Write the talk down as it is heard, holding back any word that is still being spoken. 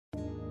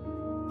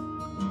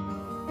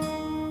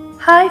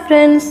Hi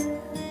friends,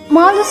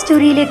 Malu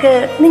സ്റ്റോറിയിലേക്ക്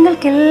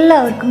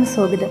നിങ്ങൾക്കെല്ലാവർക്കും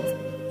സ്വാഗതം.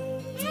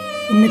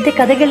 ഇന്നത്തെ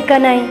കഥ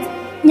കേൾക്കാനായി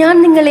ഞാൻ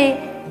നിങ്ങളെ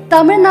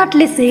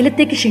തമിഴ്നാട്ടിലെ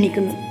സേലത്തേക്ക്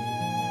ക്ഷണിക്കുന്നു.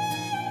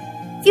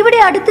 ഇവിടെ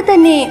അടുത്ത്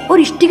തന്നെ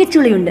ഒരു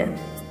ഇഷ്ടികച്ചുളയുണ്ട്.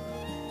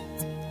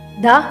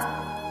 ദാ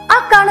ആ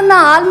കാണുന്ന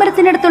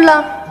ആൽമരത്തിനടുത്തുള്ള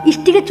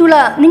ഇഷ്ടികച്ചുള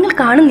നിങ്ങൾ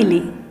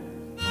കാണുന്നില്ലേ?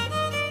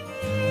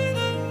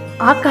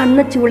 ആ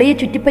കാണുന്ന ചുളയെ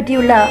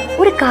ചുറ്റിപ്പറ്റിയുള്ള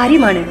ഒരു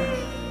കാര്യമാണ്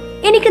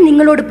എനിക്ക്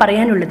നിങ്ങളോട്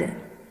പറയാനുള്ളത്.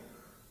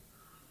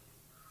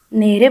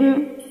 നേരം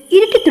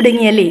ഇരുട്ടി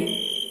തുടങ്ങിയല്ലേ?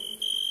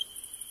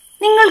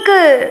 നിങ്ങൾക്ക്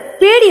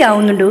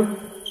പേടിയാവുന്നുണ്ടോ?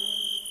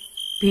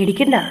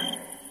 പേടിക്കണ്ട,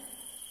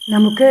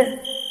 നമുക്ക്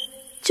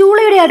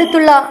ചൂളയുടെ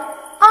അടുത്തുള്ള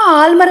ആ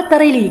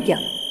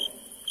ആൽമരത്തറയിലിരിക്കാം.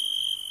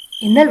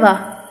 എന്നാൽ വാ,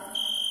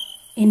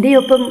 എൻ്റെ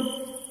ഒപ്പം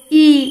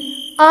ഈ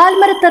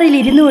ആൽമരത്തറയിൽ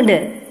ഇരുന്നു കൊണ്ട്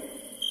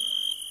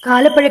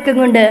കാലപ്പഴക്കം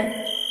കൊണ്ട്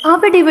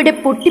അവിടെ ഇവിടെ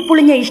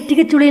പൊട്ടിപ്പൊളിഞ്ഞ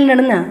ഇഷ്ടികച്ചുളയിൽ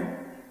നടന്ന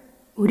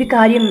ഒരു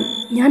കാര്യം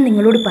ഞാൻ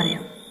നിങ്ങളോട്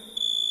പറയാം.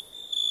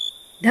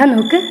 ദാ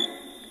നോക്ക്,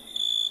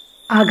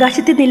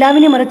 ആകാശത്തെ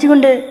നിലാവിനെ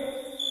മറച്ചുകൊണ്ട്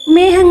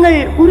മേഘങ്ങൾ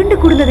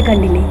ഉരുണ്ടുകൂടുന്നത്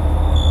കണ്ടില്ലേ?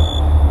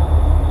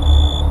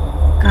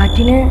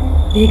 കാറ്റിന്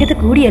വേഗത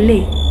കൂടിയല്ലേ?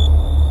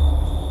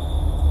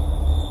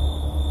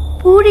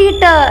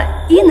 പൂഴിയിട്ട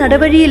ഈ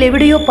നടവഴിയിൽ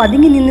എവിടെയോ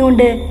പതുങ്ങി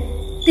നിന്നുകൊണ്ട്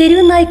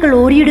തെരുവ് നായ്ക്കൾ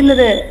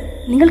ഓരിയിടുന്നത്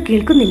നിങ്ങൾ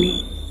കേൾക്കുന്നില്ലേ?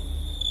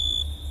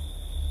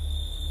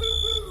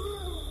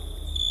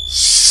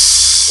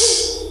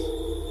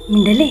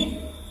 മിണ്ടല്ലേ,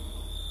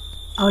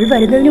 അവൾ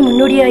വരുന്നതിന്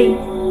മുന്നോടിയായി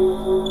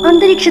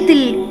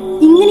അന്തരീക്ഷത്തിൽ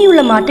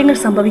ഇങ്ങനെയുള്ള മാറ്റങ്ങൾ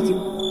സംഭവിക്കും.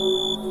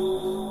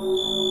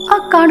 ആ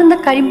കാണുന്ന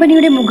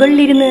കരിമ്പനിയുടെ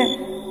മുകളിലിരുന്ന്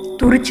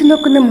തുറച്ചു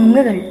നോക്കുന്ന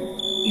മുങ്ങകൾ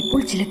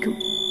ഇപ്പോൾ ചിലക്കും.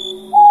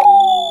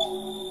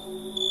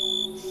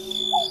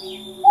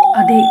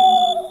 അതെ,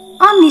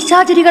 ആ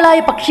നിശാചരികളായ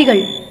പക്ഷികൾ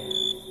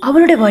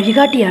അവളുടെ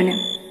വഴികാട്ടിയാണ്.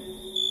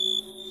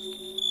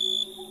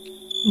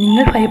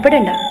 നിങ്ങൾ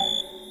ഭയപ്പെടേണ്ട,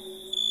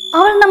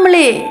 അവൾ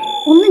നമ്മളെ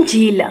ഒന്നും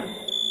ചെയ്യില്ല.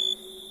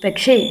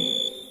 പക്ഷേ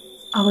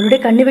അവളുടെ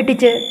കണ്ണു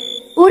വെട്ടിച്ച്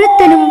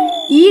ഒരുത്തനും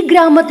ഈ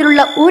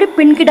ഗ്രാമത്തിലുള്ള ഒരു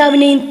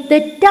പെൺകിടാവിനെയും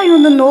തെറ്റായി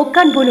ഒന്നും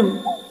നോക്കാൻ പോലും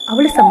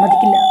അവൾ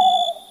സമ്മതിക്കില്ല.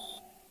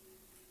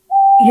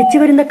 ഇരച്ചു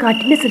വരുന്ന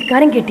കാറ്റിന്റെ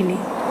സൽക്കാരം കേട്ടില്ലേ?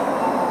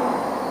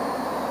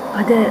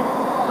 അത്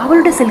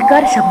അവളുടെ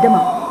സൽക്കാര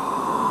ശബ്ദമാണ്.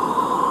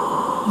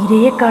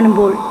 ഇരയെ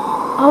കാണുമ്പോൾ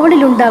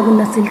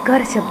അവളിലുണ്ടാകുന്ന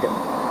സൽക്കാര ശബ്ദം.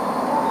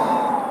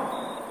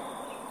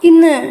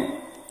 ഇന്ന്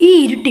ഈ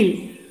ഇരുട്ടിൽ,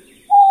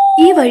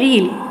 ഈ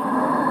വഴിയിൽ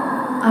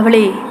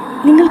അവളെ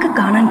നിങ്ങൾക്ക്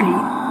കാണാൻ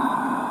കഴിയും.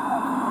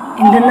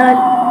 എന്തെന്നാൽ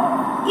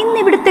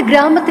ഇന്നിവിടുത്തെ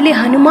ഗ്രാമത്തിലെ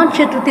ഹനുമാൻ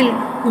ക്ഷേത്രത്തിൽ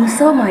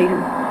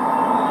ഉത്സവമായിരുന്നു.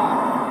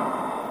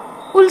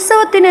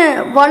 ഉത്സവത്തിന്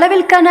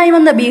വളവിൽക്കാനായി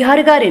വന്ന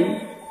ബീഹാറുകാരൻ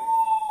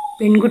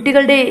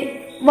പെൺകുട്ടികളുടെ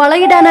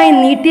വളയിടാനായി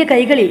നീട്ടിയ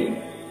കൈകളിൽ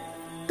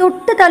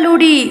തൊട്ട്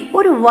തലോടി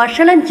ഒരു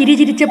വഷളൻ ചിരി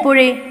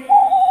ചിരിച്ചപ്പോഴേ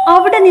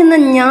അവിടെ നിന്ന്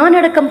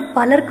ഞാനടക്കം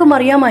പലർക്കും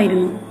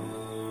അറിയാമായിരുന്നു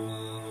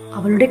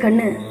അവളുടെ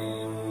കണ്ണ്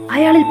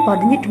അയാളിൽ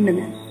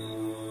പതിഞ്ഞിട്ടുണ്ടെന്ന്.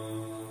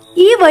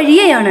 ഈ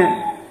വഴിയെയാണ്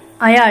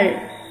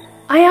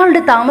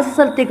അയാളുടെ താമസ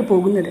സ്ഥലത്തേക്ക്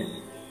പോകുന്നത്.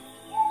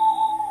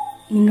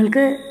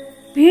 നിങ്ങൾക്ക്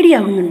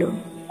പേടിയാകുന്നുണ്ടോ?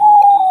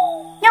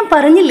 ഞാൻ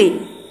പറഞ്ഞില്ലേ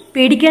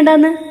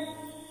പേടിക്കേണ്ടെന്ന്.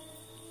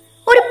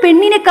 ഒരു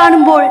പെണ്ണിനെ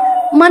കാണുമ്പോൾ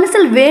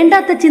മനസ്സിൽ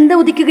വേണ്ടാത്ത ചിന്ത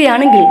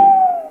ഉദിക്കുകയാണെങ്കിൽ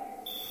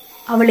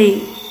അവളെ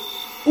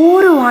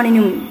ഓരോ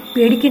ആണിനും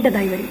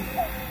പേടിക്കേണ്ടതായി വരും.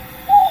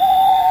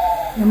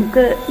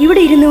 നമുക്ക്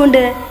ഇവിടെ ഇരുന്നു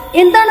കൊണ്ട്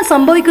എന്താണ്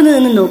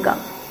സംഭവിക്കുന്നതെന്ന്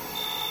നോക്കാം.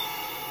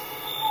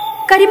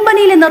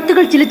 കരിമ്പനിയിലെ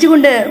നത്തുകൾ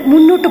ചിലച്ചുകൊണ്ട്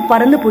മുന്നോട്ട്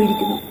പറന്നു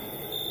പോയിരിക്കുന്നു.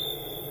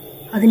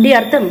 അതിന്റെ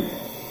അർത്ഥം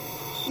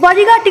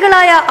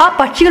വഴികാട്ടികളായ ആ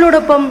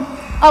പക്ഷികളോടൊപ്പം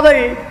അവൾ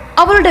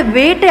അവളുടെ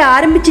വേട്ട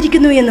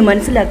ആരംഭിച്ചിരിക്കുന്നു എന്ന്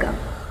മനസ്സിലാക്കാം.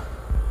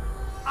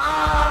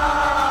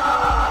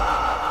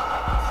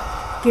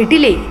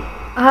 കേട്ടില്ലേ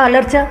ആ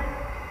അലർച്ച?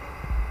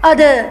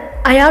 അത്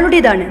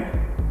അയാളുടേതാണ്,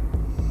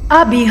 ആ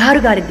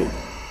ബീഹാറുകാരൻ്റെ.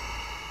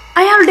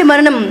 അയാളുടെ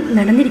മരണം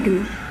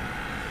നടന്നിരിക്കുന്നു.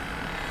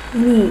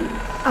 ഇനി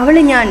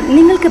അവളെ ഞാൻ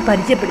നിങ്ങൾക്ക്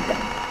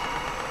പരിചയപ്പെടുത്താം.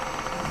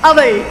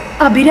 അവൾ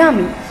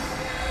അഭിരാമി.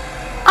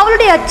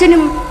 അവളുടെ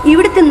അച്ഛനും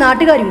ഇവിടുത്തെ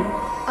നാട്ടുകാരും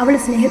അവളെ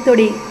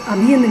സ്നേഹത്തോടെ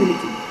അഭിയെന്ന്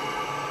വിളിക്കും.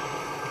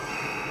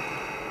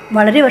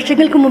 വളരെ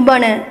വർഷങ്ങൾക്ക്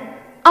മുമ്പാണ്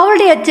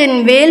അവളുടെ അച്ഛൻ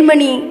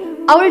വേൽമണി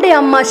അവളുടെ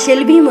അമ്മ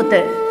ശെൽവിയുമൊത്ത്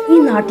ഈ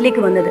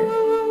നാട്ടിലേക്ക് വന്നത്.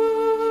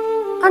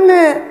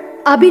 അന്ന്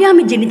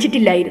അഭിരാമി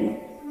ജനിച്ചിട്ടില്ലായിരുന്നു.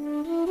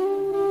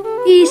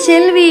 ഈ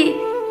ശെൽവി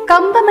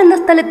കമ്പം എന്ന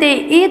സ്ഥലത്തെ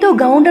ഏതോ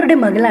ഗൗണ്ടറുടെ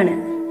മകളാണ്.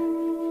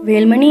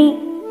 വേൽമണി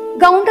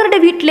ഗൗണ്ടറുടെ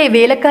വീട്ടിലെ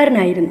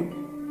വേലക്കാരനായിരുന്നു.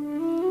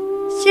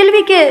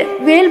 ശെൽവിക്ക്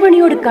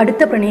വേൽമണിയോട്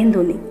കടുത്ത പ്രണയം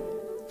തോന്നി.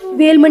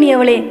 വേൽമണി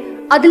അവളെ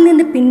അതിൽ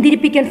നിന്ന്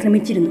പിന്തിരിപ്പിക്കാൻ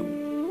ശ്രമിച്ചിരുന്നു.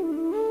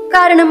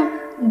 കാരണം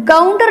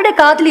ഗൗണ്ടറുടെ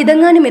കാതിൽ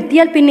ഇതങ്ങാനും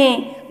എത്തിയാൽ പിന്നെ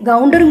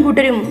ഗൗണ്ടറും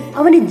കൂട്ടരും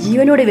അവനെ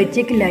ജീവനോടെ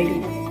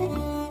വെച്ചേക്കില്ലായിരുന്നു.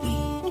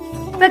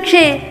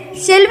 പക്ഷേ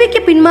ശെൽവിക്ക്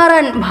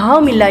പിന്മാറാൻ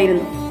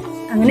ഭാവമില്ലായിരുന്നു.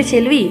 അങ്ങനെ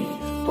ശെൽവി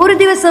ഒരു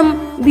ദിവസം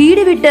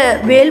വീട് വിട്ട്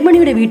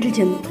വേൽമണിയുടെ വീട്ടിൽ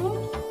ചെന്നു.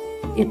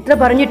 എത്ര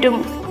പറഞ്ഞിട്ടും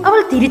അവൾ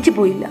തിരിച്ചു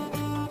പോയില്ല.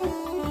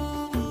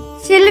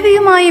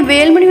 ശെൽവിയുമായി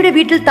വേൽമണിയുടെ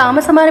വീട്ടിൽ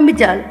താമസം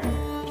ആരംഭിച്ചാൽ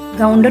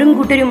ഗൗണ്ടറും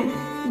കൂട്ടരും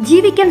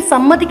ജീവിക്കാൻ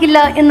സമ്മതിക്കില്ല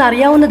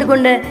എന്നറിയാവുന്നത്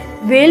കൊണ്ട്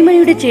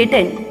വേൽമണിയുടെ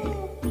ചേട്ടൻ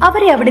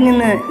അവരെ അവിടെ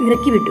നിന്ന്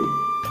ഇറക്കി വിട്ടു.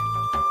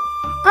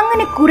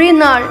 അങ്ങനെ കുറെ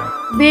നാൾ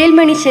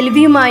വേൽമണി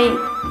ശെൽവിയുമായി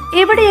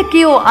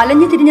എവിടെയൊക്കെയോ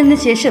അലഞ്ഞു തിരിഞ്ഞതിന്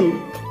ശേഷം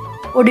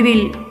ഒടുവിൽ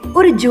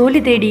ഒരു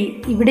ജോലി തേടി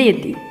ഇവിടെ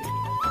എത്തി.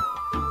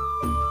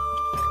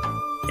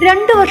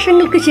 2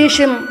 വർഷങ്ങൾക്ക്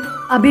ശേഷം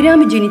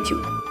അഭിരാമി ജനിച്ചു.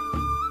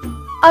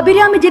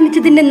 അഭിരാമി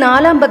ജനിച്ചതിൻ്റെ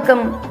 4-ാം പക്കം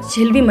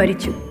ശെൽവി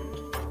മരിച്ചു.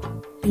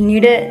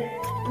 പിന്നീട്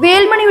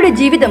വേൽമണിയുടെ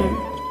ജീവിതം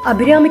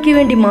അഭിരാമിക്ക്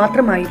വേണ്ടി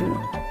മാത്രമായിരുന്നു.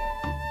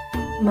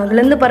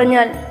 മകളെന്ന്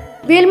പറഞ്ഞാൽ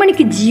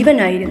വേൽമണിക്ക്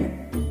ജീവനായിരുന്നു.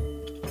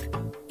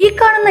 ഈ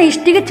കാണുന്ന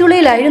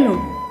ഇഷ്ടികച്ചുളയിലായിരുന്നു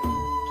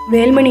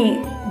വേൽമണി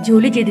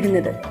ജോലി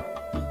ചെയ്തിരുന്നത്.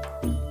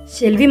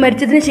 ശെൽവി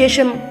മരിച്ചതിന്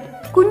ശേഷം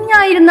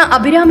കുഞ്ഞായിരുന്ന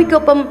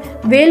അഭിരാമിക്കൊപ്പം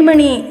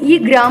വേൽമണി ഈ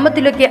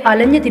ഗ്രാമത്തിലൊക്കെ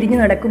അലഞ്ഞു തിരിഞ്ഞു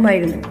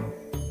നടക്കുമായിരുന്നു.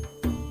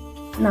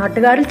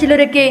 നാട്ടുകാരിൽ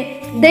ചിലരൊക്കെ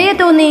ദയ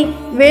തോന്നി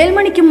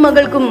വേൽമണിക്കും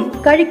മകൾക്കും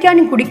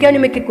കഴിക്കാനും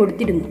കുടിക്കാനുമൊക്കെ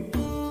കൊടുത്തിരുന്നു.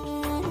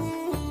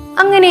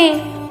 അങ്ങനെ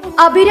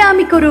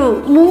അഭിരാമിക്കൊരു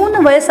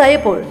 3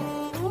 വയസ്സായപ്പോൾ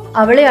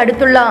അവളെ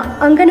അടുത്തുള്ള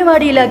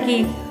അംഗനവാടിയിലാക്കി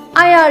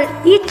അയാൾ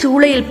ഈ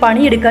ചൂളയിൽ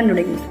പണിയെടുക്കാൻ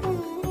തുടങ്ങി.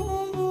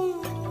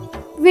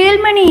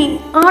 വേൽമണി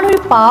ആളൊരു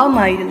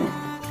പാവമായിരുന്നു.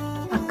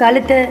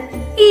 അക്കാലത്ത്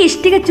ഈ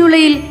ഇഷ്ടിക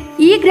ചൂളയിൽ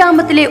ഈ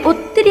ഗ്രാമത്തിലെ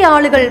ഒത്തിരി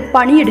ആളുകൾ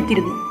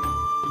പണിയെടുത്തിരുന്നു.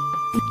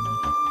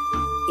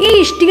 ഈ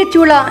ഇഷ്ടിക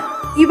ചൂള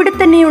ഇവിടെ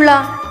തന്നെയുള്ള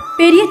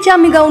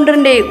പെരിയച്ചാമി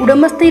ഗൗണ്ടറിന്റെ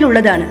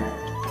ഉടമസ്ഥയിലുള്ളതാണ്.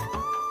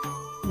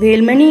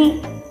 വേൽമണി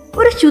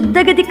ഒരു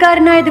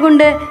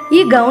ശുദ്ധഗതിക്കാരനായതുകൊണ്ട്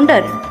ഈ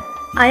ഗൗണ്ടർ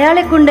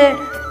അയാളെ കൊണ്ട്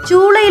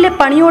ചൂളയിലെ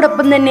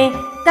പണിയോടൊപ്പം തന്നെ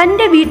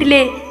തൻ്റെ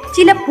വീട്ടിലെ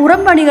ചില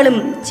പുറം പണികളും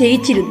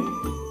ചെയ്യിച്ചിരുന്നു.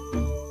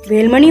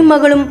 വേൽമണിയും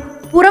മകളും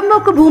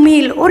പുറമ്പോക്ക്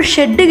ഭൂമിയിൽ ഒരു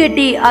ഷെഡ്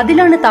കെട്ടി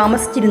അതിലാണ്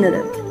താമസിച്ചിരുന്നത്.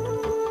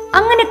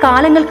 അങ്ങനെ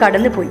കാലങ്ങൾ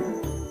കടന്നുപോയി.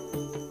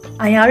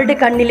 അയാളുടെ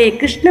കണ്ണിലെ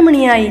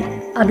കൃഷ്ണമണിയായി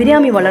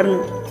അഭിരാമി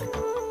വളർന്നു.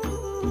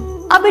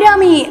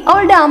 അഭിരാമി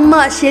അവളുടെ അമ്മ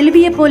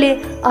ശെൽവിയെ പോലെ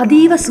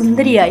അതീവ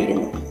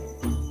സുന്ദരിയായിരുന്നു.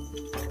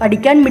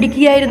 പഠിക്കാൻ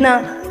മിടുക്കിയായിരുന്ന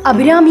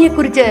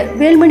അഭിരാമിയെക്കുറിച്ച്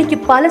വേൽമണിക്ക്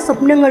പല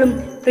സ്വപ്നങ്ങളും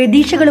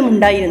പ്രതീക്ഷകളും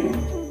ഉണ്ടായിരുന്നു.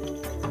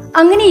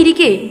 അങ്ങനെ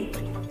ഇരിക്കെ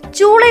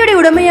ചൂളയുടെ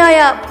ഉടമയായ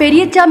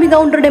പെരിയച്ചാമി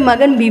ഗൗണ്ടറുടെ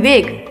മകൻ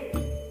വിവേക്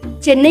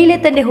ചെന്നൈയിലെ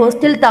തന്റെ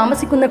ഹോസ്റ്റലിൽ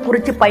താമസിക്കുന്ന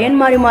കുറച്ച്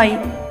പയ്യന്മാരുമായി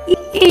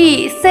ഈ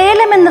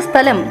സേലം എന്ന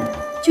സ്ഥലം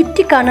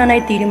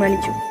ചുറ്റിക്കാണാനായി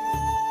തീരുമാനിച്ചു.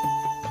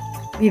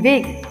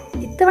 വിവേക്,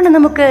 ഇത്തവണ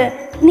നമുക്ക്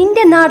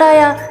നിന്റെ നാടായ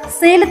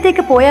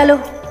സേലത്തേക്ക് പോയാലോ?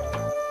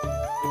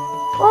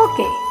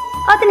 ഓക്കെ,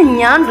 അതിന്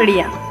ഞാൻ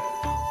റെഡിയാണ്.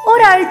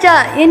 ഒരാഴ്ച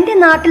എൻ്റെ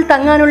നാട്ടിൽ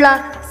തങ്ങാനുള്ള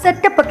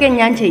സെറ്റപ്പൊക്കെ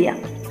ഞാൻ ചെയ്യാം.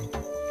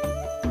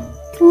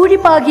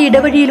 പൂഴിപ്പാകി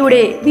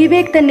ഇടവഴിയിലൂടെ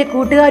വിവേക് തന്റെ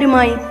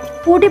കൂട്ടുകാരുമായി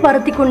പൊടി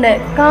പറത്തിക്കൊണ്ട്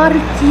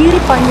കാറിൽ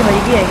ചീറിപ്പാഞ്ഞു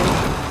വരികയായിരുന്നു.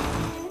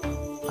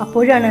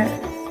 അപ്പോഴാണ്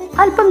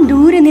അല്പം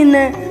ദൂരെ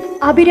നിന്ന്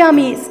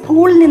അഭിരാമി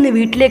സ്കൂളിൽ നിന്ന്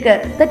വീട്ടിലേക്ക്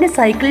തന്റെ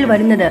സൈക്കിളിൽ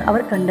വരുന്നത്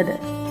അവർ കണ്ടത്.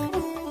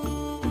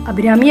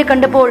 അഭിരാമിയെ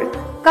കണ്ടപ്പോൾ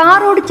കാർ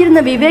ഓടിച്ചിരുന്ന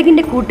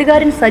വിവേകിന്റെ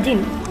കൂട്ടുകാരൻ സജിൻ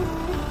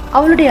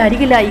അവളുടെ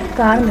അരികിലായി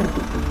കാർ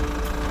നിർത്തി.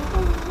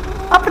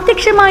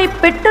 അപ്രത്യക്ഷമായി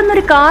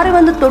പെട്ടെന്നൊരു കാറ്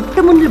വന്ന്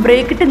തൊട്ടു മുന്നിൽ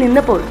ബ്രേക്കിട്ട്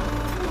നിന്നപ്പോൾ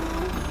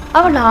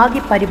അവൾ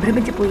ആകെ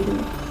പരിഭ്രമിച്ചു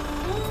പോയിരുന്നു.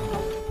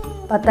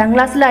 10ാം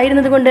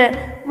ക്ലാസ്സിലായിരുന്നത് കൊണ്ട്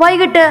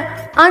വൈകിട്ട്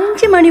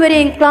 5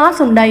 മണിവരെയും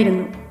ക്ലാസ്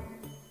ഉണ്ടായിരുന്നു.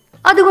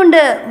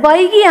 അതുകൊണ്ട്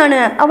വൈകിയാണ്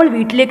അവൾ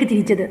വീട്ടിലേക്ക്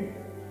തിരിച്ചത്.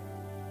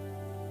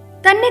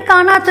 തന്നെ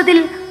കാണാത്തതിൽ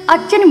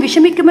അച്ഛൻ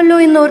വിഷമിക്കുമല്ലോ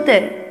എന്നോർത്ത്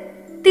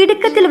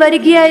തിടുക്കത്തിൽ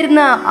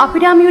വരികയായിരുന്ന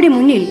അഭിരാമിയുടെ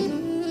മുന്നിൽ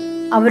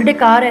അവരുടെ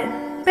കാറ്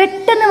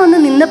പെട്ടെന്ന് വന്ന്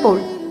നിന്നപ്പോൾ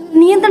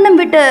നിയന്ത്രണം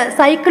വിട്ട്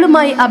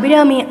സൈക്കിളുമായി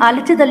അഭിരാമി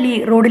അലച്ചു തള്ളി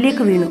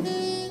റോഡിലേക്ക് വീണു.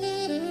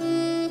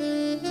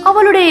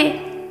 അവളുടെ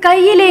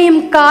കയ്യിലെയും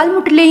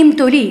കാൽമുട്ടിലെയും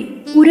തൊലി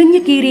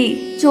ഉരഞ്ഞു കീറി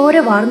ചോര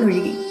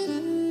വാർന്നൊഴുകി.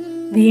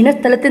 വീണ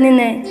സ്ഥലത്ത്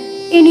നിന്ന്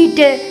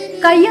എണീറ്റ്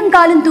കയ്യും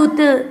കാലും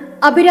തൂത്ത്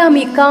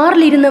അഭിരാമി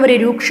കാറിലിരുന്നവരെ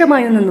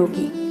രൂക്ഷമായൊന്ന്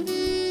നോക്കി.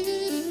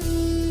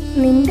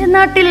 നിന്റെ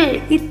നാട്ടിൽ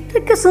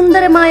ഇത്രയ്ക്ക്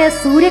സുന്ദരമായ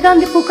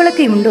സൂര്യകാന്തി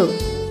പൂക്കളൊക്കെ ഉണ്ടോ?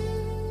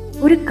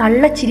 ഒരു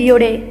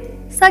കള്ളച്ചിരിയോടെ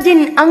സജിൻ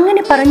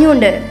അങ്ങനെ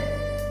പറഞ്ഞുകൊണ്ട്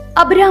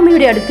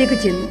അഭിരാമിയുടെ അടുത്തേക്ക്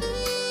ചെന്നു.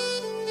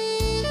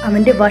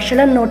 അവന്റെ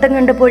വഷളൻ നോട്ടം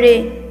കണ്ടപ്പോഴേ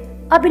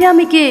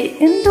അഭിരാമിക്ക്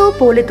എന്തോ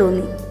പോലെ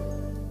തോന്നി.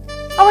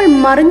 അവൾ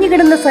മറിഞ്ഞു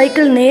കിടന്ന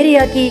സൈക്കിൾ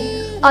നേരെയാക്കി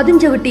അതും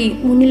ചവിട്ടി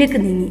മുന്നിലേക്ക്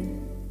നീങ്ങി.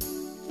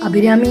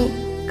 അഭിരാമി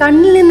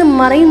കണ്ണിൽ നിന്നും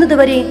മറയുന്നത്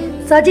വരെ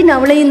സജിൻ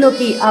അവളെയും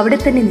നോക്കി അവിടെ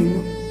തന്നെ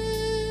നിന്നു.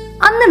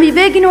 അന്ന്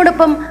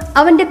വിവേകിനോടൊപ്പം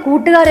അവന്റെ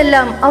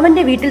കൂട്ടുകാരെല്ലാം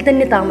അവന്റെ വീട്ടിൽ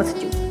തന്നെ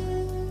താമസിച്ചു.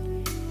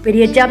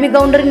 പെരിയച്ചാമി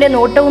ഗൗണ്ടറിന്റെ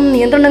നോട്ടവും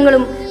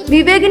നിയന്ത്രണങ്ങളും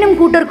വിവേകിനും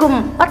കൂട്ടർക്കും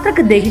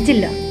അത്രക്ക്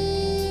ദഹിച്ചില്ല.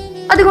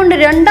 അതുകൊണ്ട്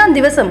 2ാം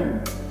ദിവസം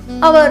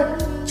അവർ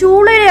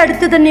ചൂളയുടെ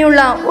അടുത്ത്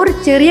തന്നെയുള്ള ഒരു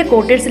ചെറിയ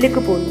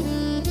ക്വാർട്ടേഴ്സിലേക്ക് പോന്നു.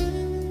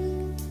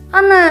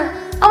 അന്ന്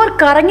അവർ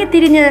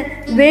കറങ്ങിത്തിരിഞ്ഞ്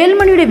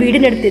വേൽമണിയുടെ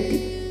വീടിനടുത്തെത്തി.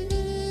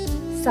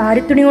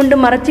 സാരിത്തുണി കൊണ്ട്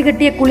മറച്ചു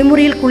കെട്ടിയ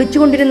കുളിമുറിയിൽ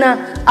കുളിച്ചുകൊണ്ടിരുന്ന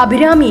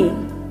അഭിരാമിയെ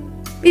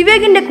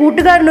വിവേകിന്റെ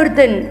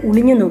കൂട്ടുകാരനൊരുത്തൻ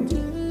ഒളിഞ്ഞു നോക്കി.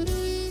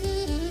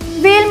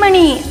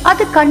 വേൽമണി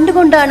അത്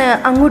കണ്ടുകൊണ്ടാണ്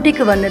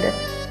അങ്ങോട്ടേക്ക് വന്നത്.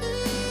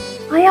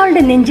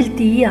 അയാളുടെ നെഞ്ചിൽ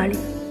തീയാളി.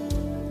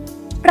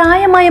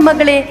 പ്രായമായ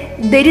മകളെ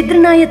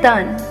ദരിദ്രനായ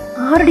താൻ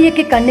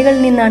ആരുടെയൊക്കെ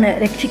കണ്ണുകളിൽ നിന്നാണ്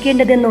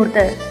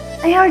രക്ഷിക്കേണ്ടതെന്നോർത്ത്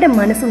അയാളുടെ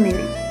മനസ്സു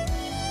നേടി.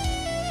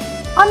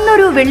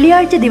 അന്നൊരു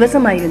വെള്ളിയാഴ്ച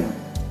ദിവസമായിരുന്നു.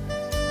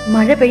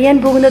 മഴ പെയ്യാൻ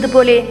പോകുന്നത്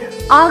പോലെ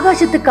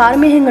ആകാശത്ത്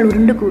കാർമേഘങ്ങൾ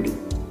ഉരുണ്ടുകൂടി.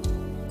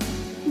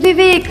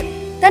 വിവേക്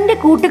തന്റെ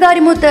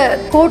കൂട്ടുകാരുമൊത്ത്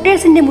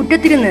ക്വാർട്ടേഴ്സിന്റെ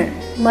മുറ്റത്തിരുന്ന്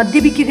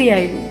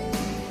മദ്യപിക്കുകയായിരുന്നു.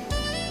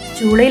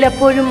 ചൂളയിൽ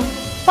അപ്പോഴും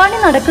പണി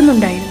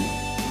നടക്കുന്നുണ്ടായിരുന്നു.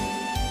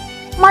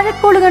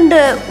 മഴക്കോള് കണ്ട്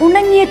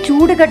ഉണങ്ങിയ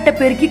ചൂടുകട്ട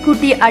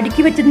പെരുക്കിക്കൂട്ടി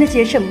അടുക്കി വെച്ചതിന്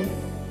ശേഷം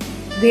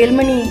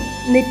വേൽമണി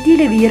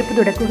നെറ്റിയിലെ വിയർപ്പ്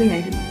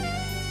തുടക്കുകയായിരുന്നു.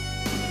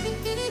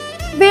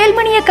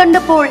 വേൽമണിയെ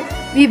കണ്ടപ്പോൾ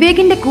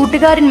വിവേകിന്റെ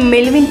കൂട്ടുകാരൻ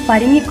മെൽവിൻ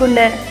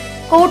പരുങ്ങിക്കൊണ്ട്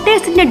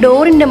ക്വാർട്ടേഴ്സിന്റെ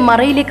ഡോറിന്റെ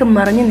മറയിലേക്ക്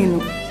മറഞ്ഞു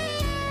നിന്നു.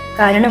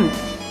 കാരണം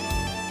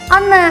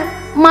അന്ന്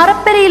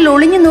മറപ്പരയിൽ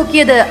ഒളിഞ്ഞു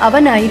നോക്കിയത്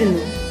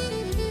അവനായിരുന്നു.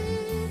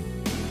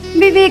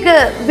 വിവേക്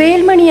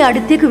വേൽമണിയെ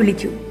അടുത്തേക്ക്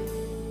വിളിച്ചു.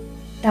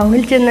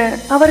 ടൗണിൽ ചെന്ന്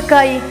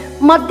അവർക്കായി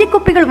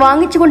മദ്യക്കുപ്പികൾ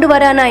വാങ്ങിച്ചു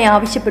കൊണ്ടുവരാനായി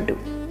ആവശ്യപ്പെട്ടു.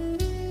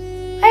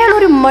 അയാൾ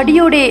ഒരു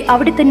മടിയോടെ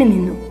അവിടെ തന്നെ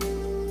നിന്നു.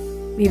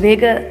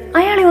 വിവേക്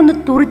അയാളെ ഒന്ന്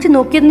തുറിച്ചു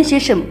നോക്കിയതിനു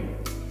ശേഷം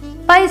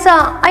പൈസ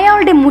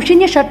അയാളുടെ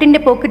മുഷിഞ്ഞ ഷർട്ടിന്റെ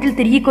പോക്കറ്റിൽ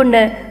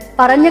തിരികിക്കൊണ്ട്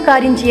പറഞ്ഞ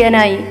കാര്യം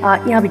ചെയ്യാനായി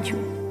ആജ്ഞാപിച്ചു.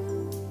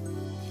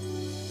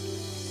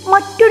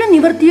 മറ്റൊരു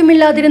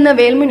നിവൃത്തിയുമില്ലാതിരുന്ന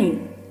വേൽമണി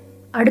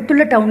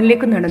അടുത്തുള്ള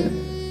ടൗണിലേക്ക് നടന്നു.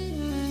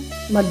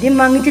 മദ്യം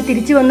വാങ്ങിച്ച്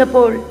തിരിച്ചു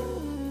വന്നപ്പോൾ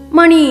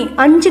മണി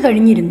 5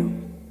 കഴിഞ്ഞിരുന്നു.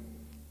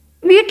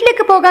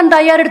 വീട്ടിലേക്ക് പോകാൻ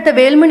തയ്യാറെടുത്ത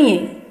വേൽമണിയെ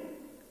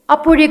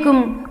അപ്പോഴേക്കും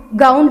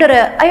ഗൗണ്ടർ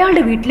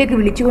അയാളുടെ വീട്ടിലേക്ക്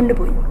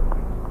വിളിച്ചുകൊണ്ടുപോയി.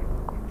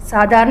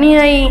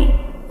 സാധാരണയായി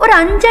ഒരു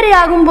 5:30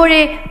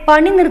 ആകുമ്പോഴേ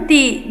പണി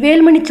നിർത്തി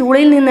വേൽമണി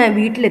ചൂളയിൽ നിന്ന്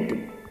വീട്ടിലെത്തും.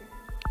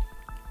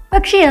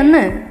 പക്ഷേ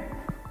അന്ന്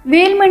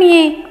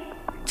വേൽമണിയെ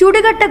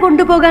ചുടുകട്ട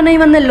കൊണ്ടുപോകാനായി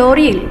വന്ന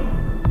ലോറിയിൽ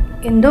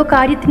എന്തോ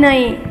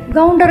കാര്യത്തിനായി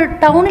ഗൗണ്ടർ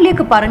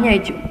ടൗണിലേക്ക്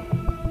പറഞ്ഞയച്ചു.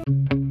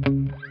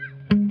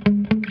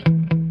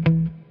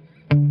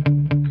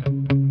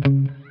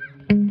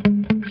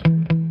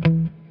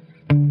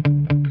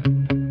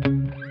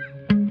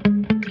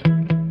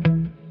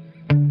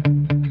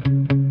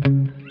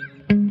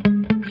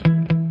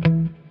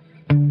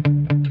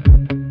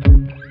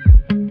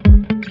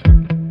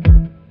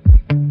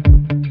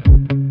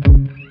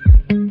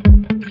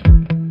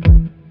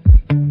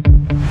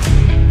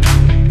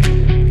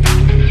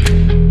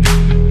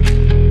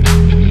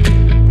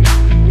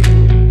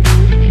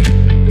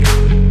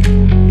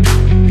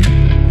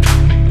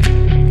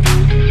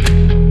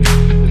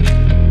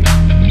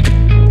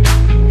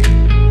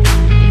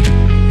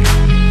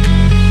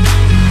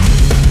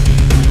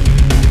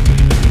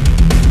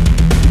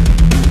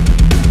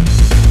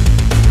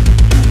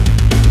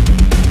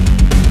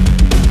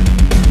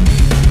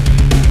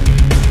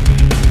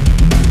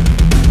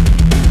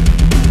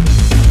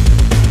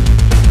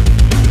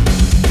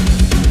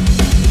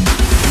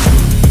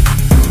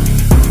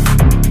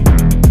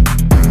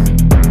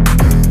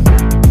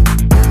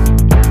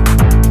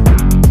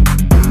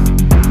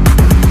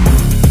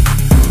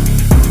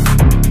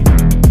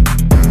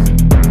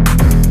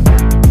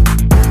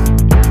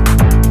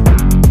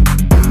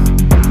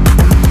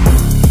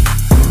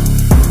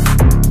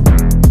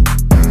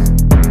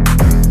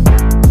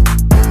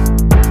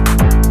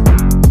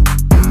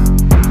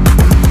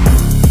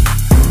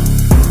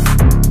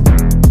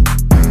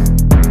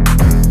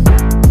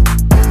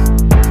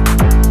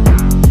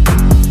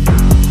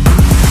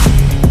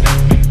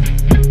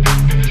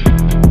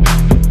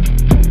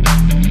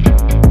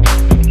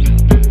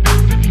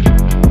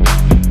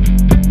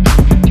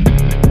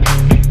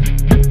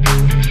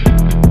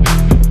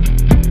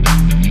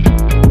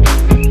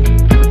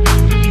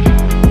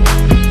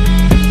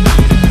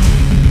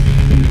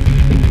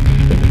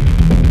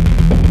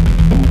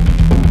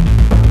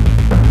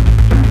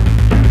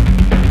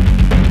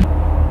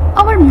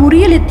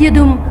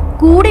 മുറിയിലെത്തിയതും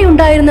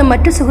കൂടെയുണ്ടായിരുന്ന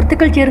മറ്റു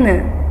സുഹൃത്തുക്കൾ ചേർന്ന്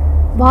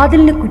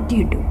വാതിലിന്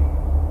കുറ്റിയിട്ടു.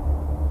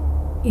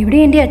 എവിടെ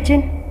എൻ്റെ അച്ഛൻ?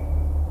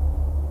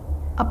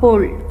 അപ്പോൾ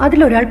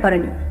അതിലൊരാൾ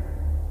പറഞ്ഞു,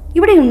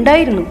 ഇവിടെ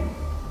ഉണ്ടായിരുന്നു,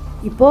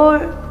 ഇപ്പോൾ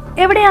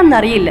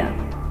എവിടെയാണെന്നറിയില്ല.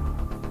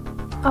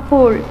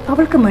 അപ്പോൾ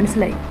അവൾക്ക്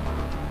മനസ്സിലായി,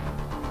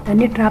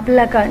 തന്നെ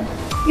ട്രാപ്പിലാക്കാൻ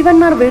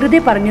ഇവന്മാർ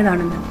വെറുതെ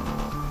പറഞ്ഞതാണെന്ന്.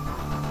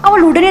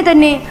 അവൾ ഉടനെ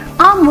തന്നെ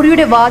ആ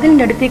മുറിയുടെ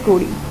വാതിലിൻ്റെ അടുത്തേക്ക്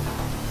ഓടി.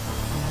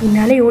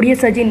 പിന്നാലെ ഓടിയ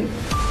സജിൻ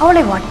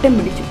അവളെ വട്ടം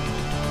പിടിച്ചു.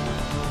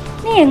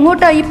 നീ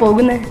എങ്ങോട്ടായി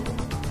പോകുന്നത്?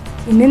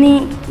 ഇന്ന് നീ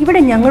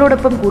ഇവിടെ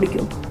ഞങ്ങളോടൊപ്പം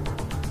കൂടിക്കോ,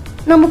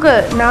 നമുക്ക്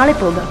നാളെ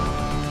പോകാം.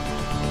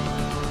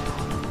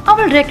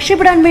 അവൾ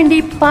രക്ഷപ്പെടാൻ വേണ്ടി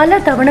പല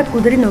തവണ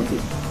കുതിരി നോക്കി.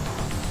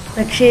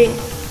 പക്ഷേ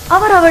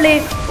അവർ അവളെ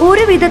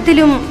ഒരു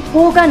വിധത്തിലും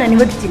പോകാൻ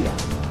അനുവദിച്ചില്ല.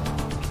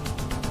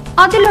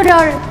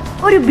 അതിലൊരാൾ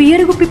ഒരു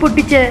ബിയർ കുപ്പി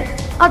പൊട്ടിച്ച്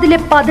അതിലെ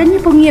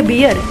പതഞ്ഞു പൊങ്ങിയ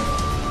ബിയർ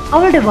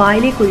അവളുടെ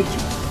വായിലേക്ക്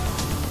ഒഴിച്ചു.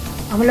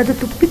 അവളത്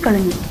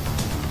തുപ്പിക്കളഞ്ഞു.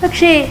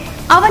 പക്ഷേ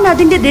അവൻ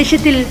അതിൻ്റെ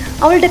ദേഷ്യത്തിൽ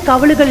അവളുടെ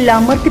കവിളുകളിൽ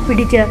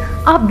അമർത്തിപ്പിടിച്ച്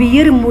ആ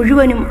ബിയർ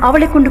മുഴുവനും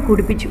അവളെ കൊണ്ട്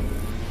കുടിപ്പിച്ചു.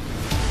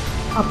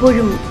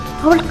 അപ്പോഴും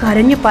അവൾ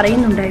കരഞ്ഞു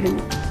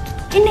പറയുന്നുണ്ടായിരുന്നു,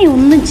 എന്നെ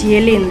ഒന്നും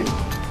ചെയ്യല്ലേ എന്ന്,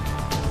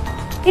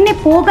 എന്നെ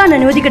പോകാൻ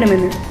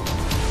അനുവദിക്കണമെന്ന്.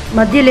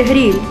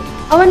 മദ്യലഹരിയിൽ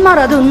അവന്മാർ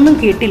അതൊന്നും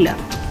കേട്ടില്ല.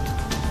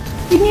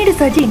 പിന്നീട്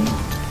സജിൻ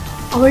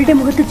അവളുടെ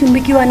മുഖത്ത്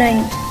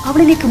ചുംബിക്കുവാനായി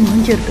അവളിലേക്ക്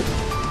മുഖം ചേർത്തു.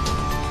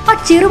 ആ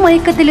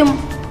ചെറുമയക്കത്തിലും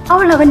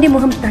അവൾ അവൻ്റെ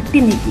മുഖം തട്ടി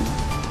നീക്കി.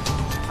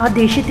 ആ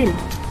ദേഷ്യത്തിൽ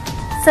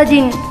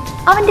സജിൻ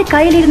അവൻ്റെ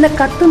കയ്യിലിരുന്ന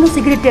കത്തുന്ന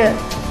സിഗരറ്റ്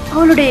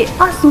അവളുടെ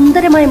ആ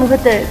സുന്ദരമായ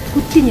മുഖത്ത്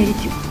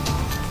കുത്തിഞ്ഞെരിച്ചു.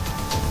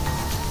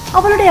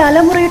 അവളുടെ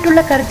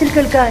അലമുറയിട്ടുള്ള കരച്ചിൽ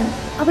കേൾക്കാൻ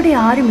അവിടെ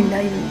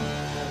ആരുമില്ലായിരുന്നു.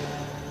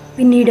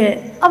 പിന്നീട്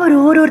അവർ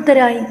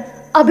ഓരോരുത്തരായി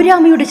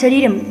അഭിരാമിയുടെ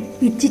ശരീരം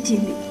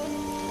പിച്ചിച്ചീന്തി.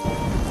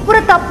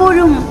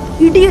 പുറത്തപ്പോഴും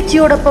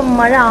ഇടിയൊച്ചയോടൊപ്പം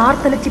മഴ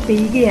ആർത്തലച്ച്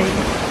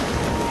പെയ്യുകയായിരുന്നു.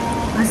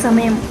 ആ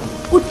സമയം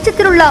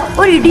ഉച്ചത്തിലുള്ള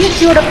ഒരു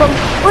ഇടിയൊച്ചയോടൊപ്പം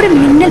ഒരു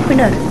മിന്നൽ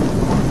പിണർ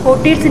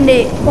കോട്ടേഴ്സിന്റെ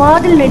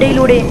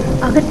വാതിലിനിടയിലൂടെ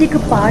അകത്തേക്ക്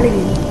പാളി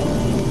വീണു.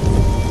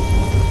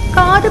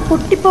 കാത്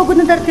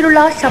പൊട്ടിപ്പോകുന്ന തരത്തിലുള്ള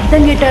ആ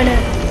ശബ്ദം കേട്ടാണ്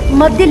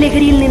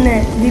മദ്യലഹരിയിൽ നിന്ന്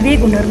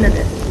വിവേക്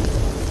ഉണർന്നത്.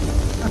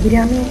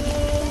 അഭിരാമി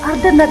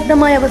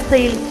അർദ്ധനഗ്നമായ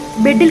അവസ്ഥയിൽ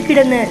ബെഡിൽ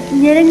കിടന്ന്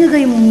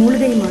ഞെരങ്ങുകയും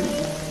മൂളുകയുമാണ്.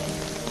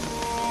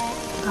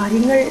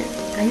 കാര്യങ്ങൾ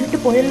കൈവിട്ട്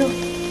പോയല്ലോ,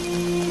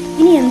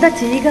 ഇനി എന്താ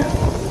ചെയ്യുക?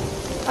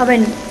 അവൻ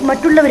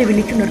മറ്റുള്ളവരെ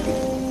വിളിച്ചുണർത്തി.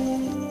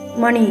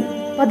 മണി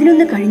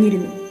 11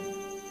 കഴിഞ്ഞിരുന്നു.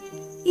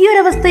 ഈ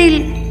ഒരവസ്ഥയിൽ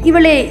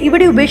ഇവളെ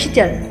ഇവിടെ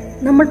ഉപേക്ഷിച്ചാൽ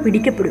നമ്മൾ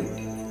പിടിക്കപ്പെടും.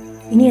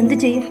 ഇനി എന്തു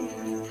ചെയ്യും?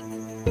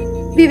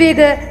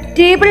 വിവേക്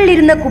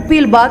ടേബിളിലിരുന്ന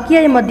കുപ്പിയിൽ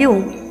ബാക്കിയായ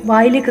മദ്യവും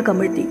വായിലേക്ക്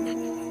കമഴ്ത്തി.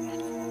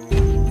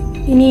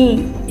 ഇനി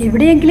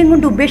എവിടെയെങ്കിലും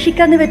കൊണ്ട്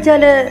ഉപേക്ഷിക്കാന്ന്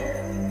വെച്ചാൽ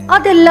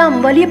അതെല്ലാം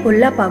വലിയ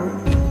പൊല്ലാപ്പാകും.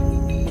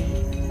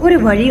 ഒരു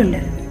വഴിയുണ്ട്.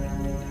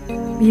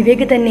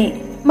 വിവേക് തന്നെ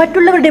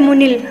മറ്റുള്ളവരുടെ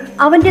മുന്നിൽ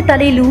അവന്റെ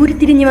തലയിൽ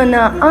ഊരിത്തിരിഞ്ഞു വന്ന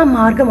ആ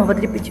മാർഗം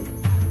അവതരിപ്പിച്ചു.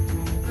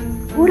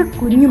 ഒരു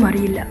കുഞ്ഞും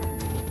അറിയില്ല,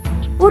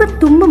 ഒരു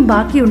തുമ്പും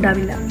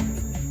ബാക്കിയുണ്ടാവില്ല.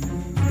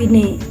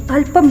 പിന്നെ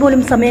അല്പം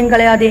പോലും സമയം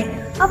കളയാതെ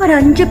അവർ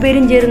 5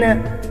 പേരും ചേർന്ന്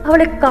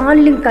അവളെ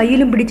കാലിലും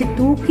കയ്യിലും പിടിച്ച്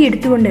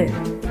തൂക്കിയെടുത്തുകൊണ്ട്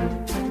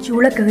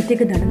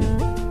ചൂളക്കകത്തേക്ക് നടന്നു.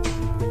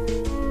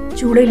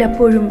 ചൂളയിൽ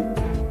അപ്പോഴും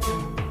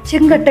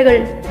ചെങ്കട്ടകൾ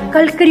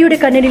കൽക്കരിയുടെ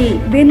കനലിൽ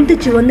വെന്തു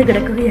ചുവന്നു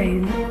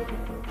കിടക്കുകയായിരുന്നു.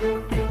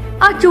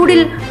 ആ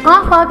ചൂടിൽ ആ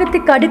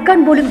ഭാഗത്തേക്ക് അടുക്കാൻ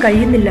പോലും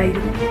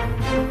കഴിയുന്നില്ലായിരുന്നു.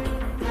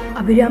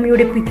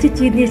 അഭിരാമിയുടെ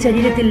പിച്ചിച്ചീന്തിയ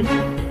ശരീരത്തിൽ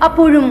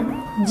അപ്പോഴും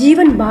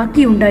ജീവൻ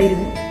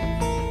ബാക്കിയുണ്ടായിരുന്നു.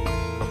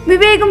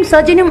 വിവേകും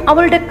സജിനും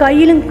അവളുടെ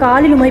കയ്യിലും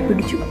കാലിലുമായി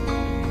പിടിച്ചു.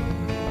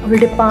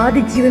 അവളുടെ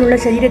പാതി ജീവനുള്ള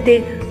ശരീരത്തെ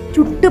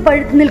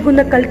ചുട്ടുപഴുത്തു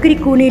നിൽക്കുന്ന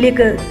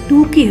കൽക്കരിക്കൂനയിലേക്ക്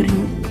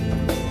തൂക്കിയെറിഞ്ഞു.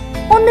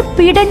 ഒന്ന്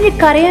പിടഞ്ഞ്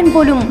കരയാൻ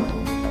പോലും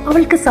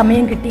അവൾക്ക്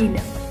സമയം കിട്ടിയില്ല.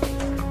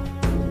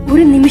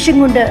 ഒരു നിമിഷം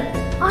കൊണ്ട്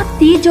ആ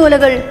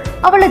തീജ്വാലകൾ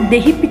അവളെ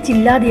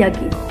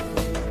ദഹിപ്പിച്ചില്ലാതെയാക്കി.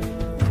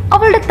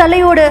 അവളുടെ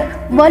തലയോട്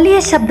വലിയ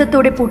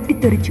ശബ്ദത്തോടെ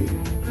പൊട്ടിത്തെറിച്ചു.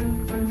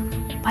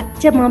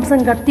 പച്ച മാംസം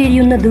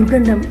കത്തിയെരിയുന്ന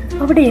ദുർഗന്ധം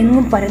അവിടെ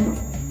എങ്ങും പരന്നു.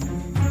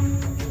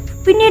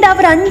 പിന്നീട്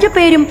അവർ 5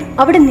 പേരും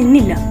അവിടെ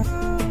നിന്നില്ല.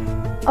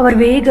 അവർ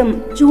വേഗം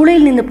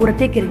ചൂളയിൽ നിന്ന്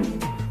പുറത്തേക്കിറങ്ങി.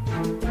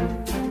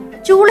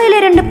 ചൂളയിലെ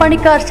 2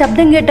 പണിക്കാർ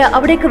ശബ്ദം കേട്ട്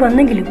അവിടേക്ക്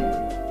വന്നെങ്കിലും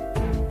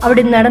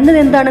അവിടെ നടന്നത്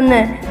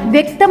എന്താണെന്ന്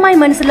വ്യക്തമായി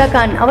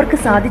മനസ്സിലാക്കാൻ അവർക്ക്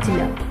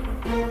സാധിച്ചില്ല.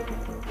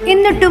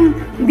 എന്നിട്ടും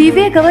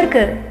വിവേക്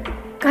അവർക്ക്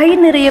കൈ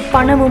നിറയെ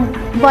പണവും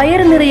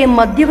വയറ് നിറയെ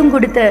മദ്യവും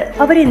കൊടുത്ത്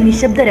അവരെ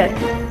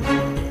നിശബ്ദരാക്കി.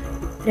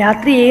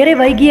 രാത്രി ഏറെ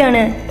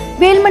വൈകിയാണ്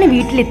വേൽമണി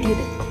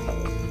വീട്ടിലെത്തിയത്.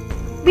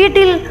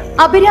 വീട്ടിൽ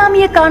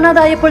അഭിരാമിയെ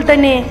കാണാതായപ്പോൾ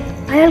തന്നെ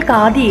അയാൾക്ക്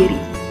ആദിയേറി.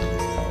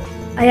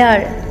 അയാൾ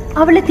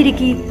അവളെ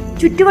തിരുക്കി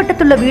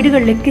ചുറ്റുവട്ടത്തുള്ള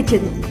വീടുകളിലേക്ക്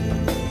ചെന്നു.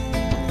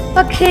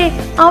 പക്ഷേ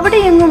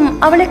അവിടെയെങ്ങും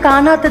അവളെ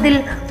കാണാത്തതിൽ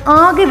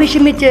ആകെ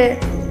വിഷമിച്ച്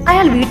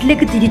അയാൾ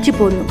വീട്ടിലേക്ക് തിരിച്ചു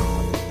പോന്നു.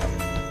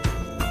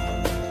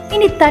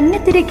 ഇനി തന്നെ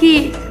തിരക്കി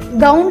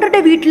ഗൗണ്ടറുടെ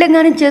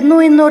വീട്ടിലെങ്ങാനും ചെന്നു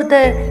എന്നോർത്ത്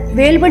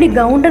വേൽമണി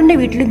ഗൗണ്ടറിന്റെ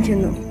വീട്ടിലും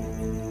ചെന്നു.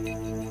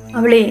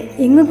 അവളെ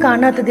എങ്ങും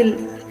കാണാത്തതിൽ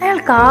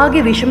അയാൾക്ക്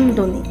ആകെ വിഷമം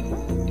തോന്നി.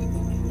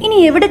 ഇനി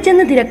എവിടെ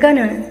ചെന്ന്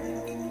തിരക്കാനാണ്?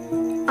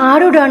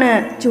 ആരോടാണ്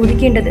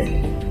ചോദിക്കേണ്ടത്?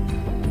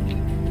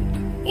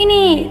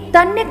 ഇനി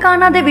തന്നെ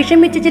കാണാതെ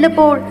വിഷമിച്ച്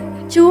ചിലപ്പോൾ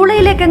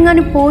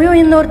ചൂളയിലേക്കെങ്ങാനും പോയോ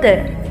എന്നോർത്ത്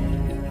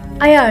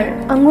അയാൾ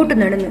അങ്ങോട്ട്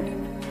നടന്നു.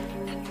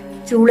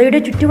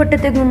 ചൂളയുടെ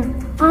ചുറ്റുവട്ടത്തെങ്ങും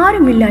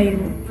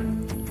ആരുമില്ലായിരുന്നു.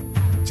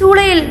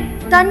 ചൂളയിൽ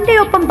തന്റെ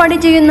ഒപ്പം പണി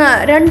ചെയ്യുന്ന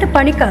 2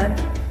 പണിക്കാർ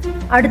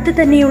അടുത്ത്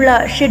തന്നെയുള്ള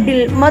ഷെഡിൽ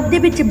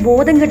മദ്യപിച്ച്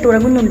ബോധം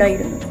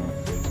കെട്ടുറങ്ങുന്നുണ്ടായിരുന്നു.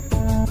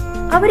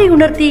 അവരെ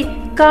ഉണർത്തി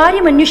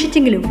കാര്യം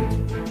അന്വേഷിച്ചെങ്കിലും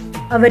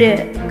അവര്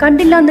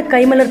കണ്ടില്ലാന്ന്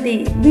കൈമലർത്തി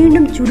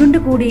വീണ്ടും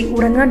ചുരുണ്ടുകൂടി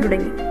ഉറങ്ങാൻ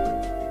തുടങ്ങി.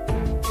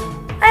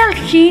 അയാൾ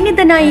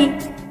ക്ഷീണിതനായി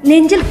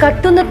നെഞ്ചിൽ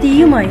കത്തുന്ന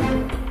തീയുമായി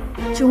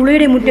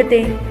ചൂളയുടെ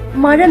മുറ്റത്തെ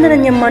മഴ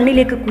നിറഞ്ഞ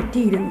മണ്ണിലേക്ക്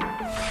കുത്തിയിരുന്നു.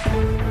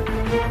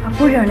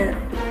 അപ്പോഴാണ്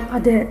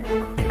അത്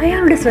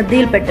അയാളുടെ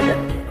ശ്രദ്ധയിൽപ്പെട്ടത്.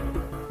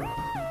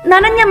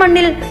 നനഞ്ഞ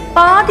മണ്ണിൽ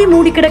പാതി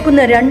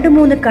മൂടിക്കിടക്കുന്ന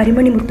 2-3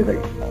 കരിമണി മുത്തുകൾ.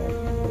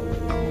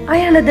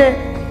 അയാളത്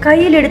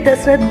കയ്യിലെടുത്ത്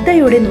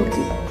ശ്രദ്ധയോടെ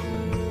നോക്കി.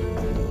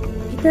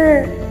 ഇത്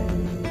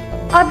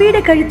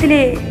അബിയുടെ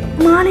കഴുത്തിലെ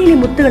മാലയിലെ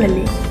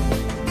മുത്തുകളല്ലേ?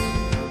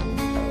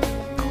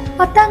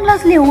 10ാം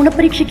ക്ലാസ്സിലെ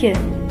ഓണപരീക്ഷയ്ക്ക്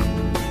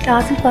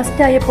ക്ലാസ്സിൽ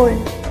ഫസ്റ്റ് ആയപ്പോൾ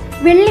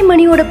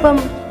വെള്ളിമണിയോടൊപ്പം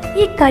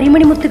ഈ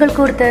കരിമണി മുത്തുകൾ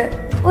കോർത്ത്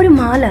ഒരു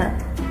മാല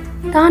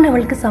താൻ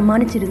അവൾക്ക്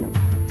സമ്മാനിച്ചിരുന്നു.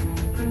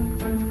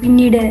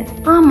 പിന്നീട്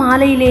ആ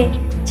മാലയിലെ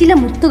ചില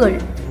മുത്തുകൾ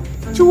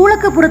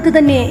ചൂളക്ക് പുറത്ത്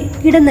തന്നെ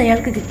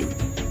കിടന്നയാൾക്ക് കിട്ടി.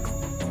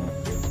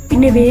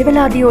 പിന്നെ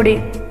വേവലാതിയോടെ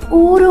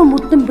ഓരോ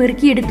മുത്തും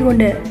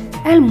പെറുക്കിയെടുത്തുകൊണ്ട്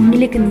അയാൾ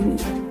മുന്നിലേക്ക് നീങ്ങി.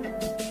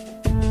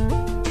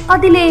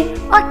 അതിലെ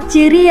ആ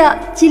ചെറിയ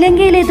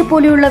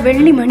ചിലങ്കയിലേതുപോലെയുള്ള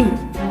വെള്ളിമണി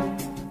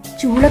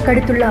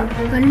ചൂളക്കടുത്തുള്ള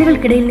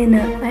കല്ലുകൾക്കിടയിൽ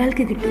നിന്ന്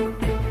അയാൾക്ക് കിട്ടി.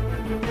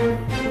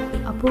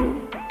 അപ്പോൾ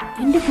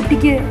എന്റെ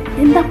കുട്ടിക്ക്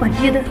എന്താ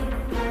പറ്റിയത്?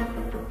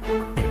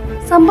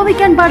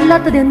 സംഭവിക്കാൻ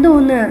പാടില്ലാത്തത് എന്തോ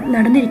ഒന്ന്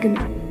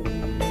നടന്നിരിക്കുന്നു.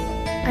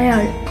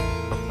 അയാൾ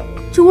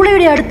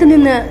ചൂളയുടെ അടുത്ത്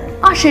നിന്ന്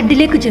ആ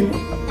ഷെഡിലേക്ക് ചെന്നു.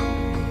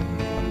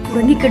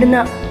 ഉറങ്ങിക്കിടുന്ന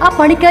ആ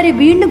പണിക്കാരെ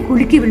വീണ്ടും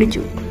കുലുക്കി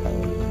വിളിച്ചു.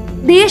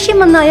 ദേഷ്യം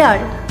വന്ന അയാൾ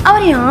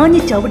അവരെ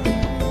ആഞ്ഞു ചവിട്ടി.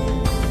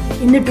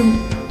 എന്നിട്ടും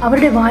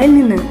അവരുടെ വായിൽ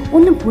നിന്ന്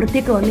ഒന്നും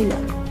പുറത്തേക്ക് വന്നില്ല.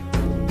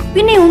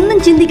 പിന്നെ ഒന്നും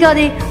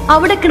ചിന്തിക്കാതെ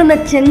അവിടെ കിടന്ന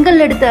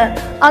ചെങ്കല്ലെടുത്ത്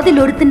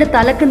അതിലൊരുത്തിന്റെ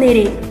തലക്ക്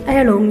നേരെ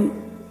അയാൾ ഓങ്ങി.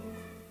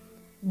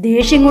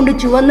 ദേഷ്യം കൊണ്ട്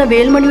ചുവന്ന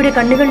വേൽമണിയുടെ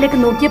കണ്ണുകളിലേക്ക്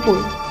നോക്കിയപ്പോൾ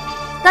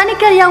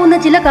തനിക്കറിയാവുന്ന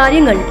ചില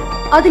കാര്യങ്ങൾ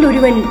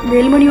അതിലൊരുവൻ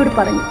വേൽമണിയോട്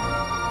പറഞ്ഞു.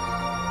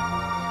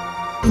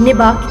 പിന്നെ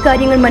ബാക്കി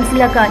കാര്യങ്ങൾ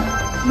മനസ്സിലാക്കാൻ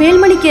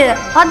വേൽമണിക്ക്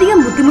അധികം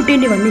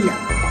ബുദ്ധിമുട്ടേണ്ടി വന്നില്ല.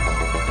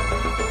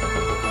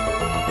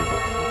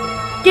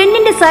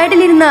 ടെന്നിന്റെ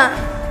സൈഡിലിരുന്ന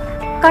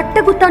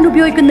കട്ടകുത്താൻ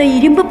ഉപയോഗിക്കുന്ന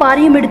ഇരുമ്പ്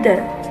പാറയും എടുത്ത്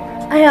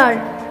അയാൾ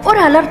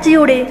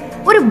ഒരലർച്ചയോടെ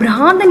ഒരു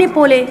ഭ്രാന്തനെ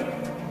പോലെ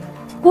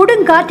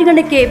കൊടുങ്കാറ്റ്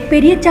കണക്കെ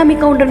പെരിയച്ചാമി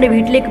കൗണ്ടറിന്റെ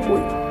വീട്ടിലേക്ക്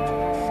പോയി.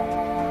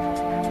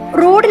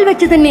 റോഡിൽ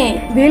വെച്ച് തന്നെ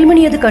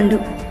വേൽമണി അത് കണ്ടു.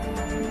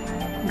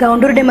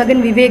 കൗണ്ടറുടെ മകൻ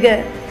വിവേക്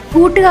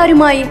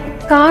കൂട്ടുകാരുമായി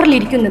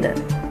കാറിലിരിക്കുന്നത്.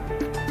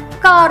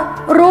 കാർ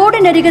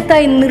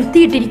റോഡിനരികത്തായി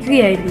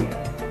നിർത്തിയിട്ടിരിക്കുകയായിരുന്നു.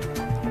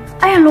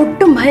 അയാൾ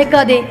ഒട്ടും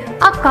ഭയക്കാതെ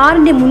ആ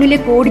കാറിന്റെ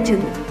മുന്നിലേക്ക്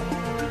ഓടിച്ചെന്നു.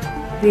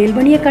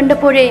 വേൽമണിയെ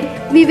കണ്ടപ്പോഴേ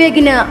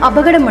വിവേകിന്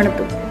അപകടം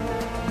മണത്തു.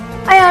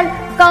 അയാൾ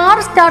കാർ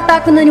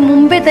സ്റ്റാർട്ടാക്കുന്നതിന്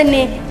മുമ്പേ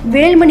തന്നെ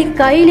വേൽമണി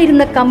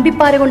കയ്യിലിരുന്ന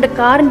കമ്പിപ്പാര കൊണ്ട്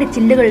കാറിന്റെ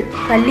ചില്ലുകൾ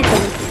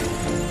തല്ലിത്തകർത്തു.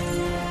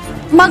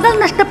 മകൾ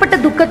നഷ്ടപ്പെട്ട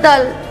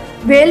ദുഃഖത്താൽ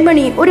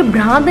വേൽമണി ഒരു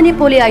ഭ്രാന്തനെ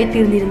പോലെ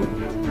ആയിത്തീർന്നിരുന്നു.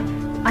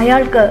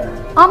 അയാൾക്ക്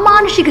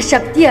അമാനുഷിക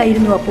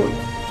ശക്തിയായിരുന്നു അപ്പോൾ.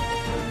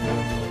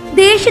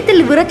 ദേഷ്യത്തിൽ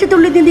വിറച്ചു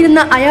തുള്ളി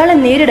നിന്നിരുന്ന അയാളെ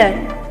നേരിടാൻ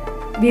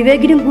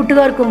വിവേകിനും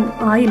കൂട്ടുകാർക്കും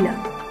ആയില്ല.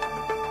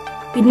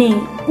 പിന്നെ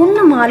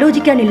ഒന്നും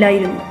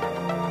ആലോചിക്കാനില്ലായിരുന്നു.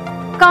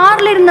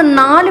 കാറിലിരുന്ന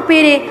 4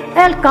 പേരെ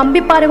അയാൾ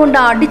കമ്പിപ്പാര കൊണ്ട്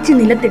അടിച്ച്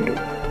നിലത്തിട്ടു.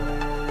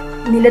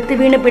 നിലത്ത്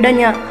വീണ്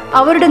പിടഞ്ഞ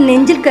അവരുടെ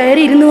നെഞ്ചിൽ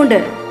കയറി ഇരുന്നുകൊണ്ട്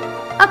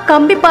ആ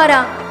കമ്പിപ്പാര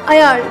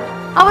അയാൾ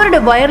അവരുടെ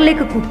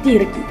വയറിലേക്ക്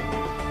കുത്തിയിറക്കി.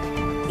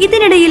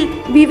 ഇതിനിടയിൽ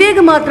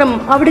വിവേക് മാത്രം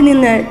അവിടെ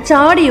നിന്ന്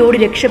ചാടിയോടി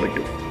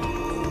രക്ഷപ്പെട്ടു.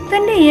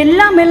 തന്റെ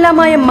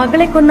എല്ലാമായ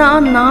മകളെ കൊന്ന ആ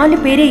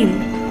 4 പേരെയും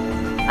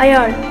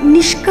അയാൾ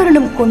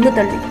നിഷ്കരണം കൊന്നു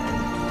തള്ളി.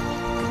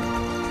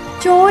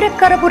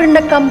 ചോരക്കറ പുരണ്ട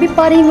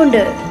കമ്പിപ്പാരയും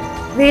കൊണ്ട്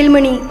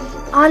വേൽമണി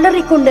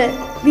അലറിക്കൊണ്ട്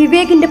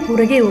വിവേകിന്റെ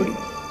പുറകെ ഓടി.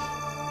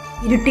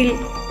 ഇരുട്ടിൽ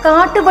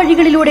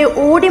കാട്ടുവഴികളിലൂടെ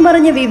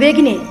ഓടിമറിഞ്ഞ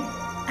വിവേകിനെ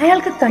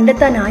അയാൾക്ക്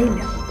കണ്ടെത്താനായില്ല.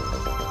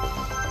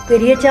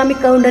 പെരിയച്ചാമി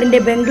കൗണ്ടറിന്റെ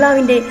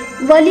ബംഗ്ലാവിന്റെ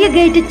വലിയ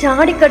ഗേറ്റ്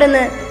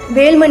ചാടിക്കടന്ന്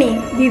വേൽമണി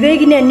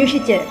വിവേകിനെ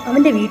അന്വേഷിച്ച്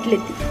അവന്റെ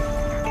വീട്ടിലെത്തി.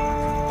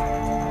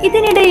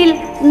 ഇതിനിടയിൽ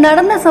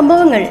നടന്ന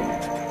സംഭവങ്ങൾ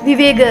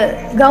വിവേക്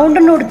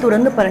ഗൗണ്ടറിനോട്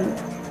തുറന്നു പറഞ്ഞു.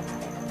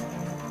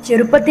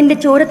 ചെറുപ്പത്തിന്റെ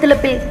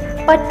ചോരത്തിളപ്പിൽ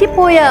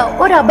പറ്റിപ്പോയ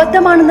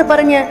ഒരബദ്ധമാണെന്ന്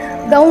പറഞ്ഞ്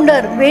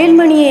ഗൗണ്ടർ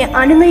വേൽമണിയെ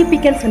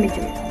അനുനയിപ്പിക്കാൻ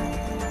ശ്രമിച്ചു.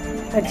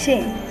 പക്ഷേ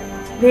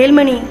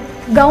വേൽമണി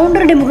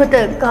ഗൗണ്ടറുടെ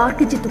മുഖത്ത്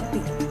കാർക്കിച്ച്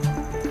തുപ്പി.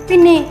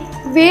 പിന്നെ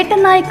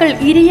വേട്ടനായ്ക്കൾ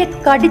ഇരയെ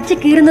കടിച്ച്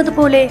കീറുന്നത്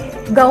പോലെ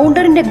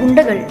ഗൗണ്ടറിന്റെ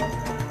ഗുണ്ടകൾ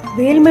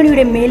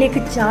വേൽമണിയുടെ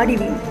മേലേക്ക് ചാടി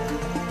വീണു.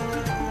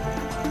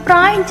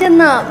 പ്രായം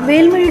ചെന്ന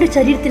വേൽമണിയുടെ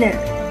ശരീരത്തിന്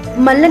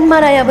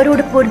മല്ലന്മാരായ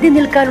അവരോട് പൊരുതി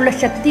നിൽക്കാനുള്ള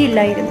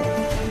ശക്തിയില്ലായിരുന്നു.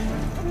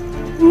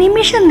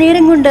 നിമിഷ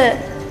നേരം കൊണ്ട്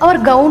അവർ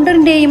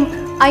ഗൗണ്ടറിന്റെയും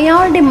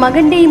അയാളുടെ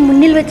മകന്റെയും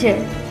മുന്നിൽ വെച്ച്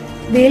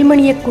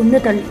വേൽമണിയെ കൊന്നു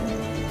തള്ളി.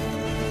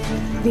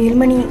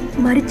 വേൽമണി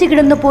മരിച്ചു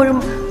കിടന്നപ്പോഴും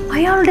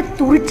അയാളുടെ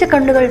തുറിച്ച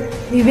കണ്ണുകൾ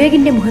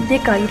വിവേകിന്റെ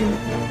മുഖത്തേക്കായിരുന്നു.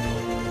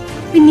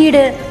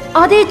 പിന്നീട്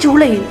അതേ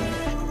ചൂളയിൽ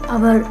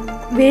അവർ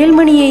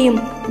വേൽമണിയെയും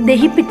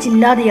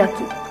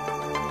ദഹിപ്പിച്ചില്ലാതെയാക്കി.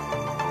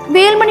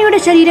 വേൽമണിയുടെ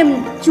ശരീരം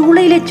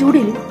ചൂളയിലെ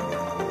ചൂടിൽ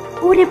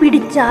ഒരു പിടി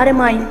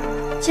ചാരമായി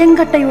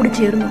ചെങ്കട്ടയോട്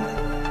ചേർന്നു.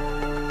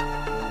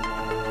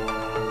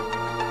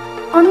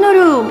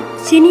 അന്നൊരു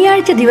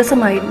ശനിയാഴ്ച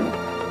ദിവസമായിരുന്നു.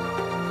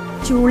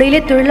 ചൂളയിലെ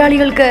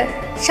തൊഴിലാളികൾക്ക്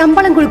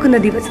ശമ്പളം കൊടുക്കുന്ന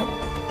ദിവസം.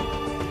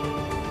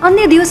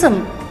 അന്നേ ദിവസം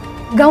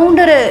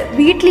ഗൗണ്ടർ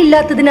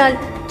വീട്ടിലില്ലാത്തതിനാൽ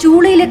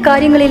ചൂളയിലെ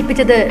കാര്യങ്ങൾ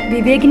ഏൽപ്പിച്ചത്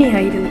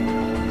വിവേകിനെയായിരുന്നു.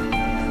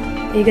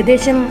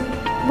 ഏകദേശം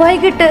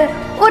വൈകിട്ട്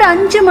ഒരു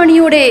 5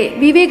 മണിയോടെ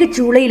വിവേക്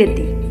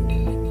ചൂളയിലെത്തി.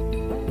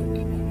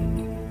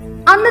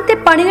 അന്നത്തെ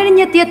പണി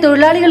കഴിഞ്ഞെത്തിയ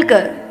തൊഴിലാളികൾക്ക്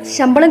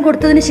ശമ്പളം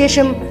കൊടുത്തതിനു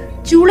ശേഷം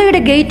ചൂളയുടെ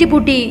ഗേറ്റ്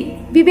പൂട്ടി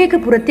വിവേക്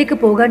പുറത്തേക്ക്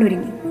പോകാൻ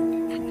ഒരുങ്ങി.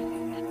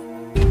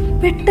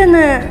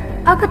 പെട്ടെന്ന്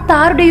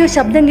അകത്താരുടെയോ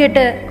ശബ്ദം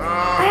കേട്ട്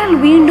അയാൾ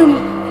വീണ്ടും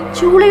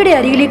ചൂളയുടെ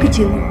അരികിലേക്ക്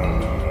ചെന്നു.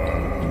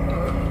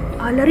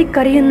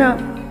 അലറിക്കരയുന്ന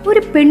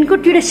ഒരു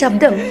പെൺകുട്ടിയുടെ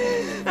ശബ്ദം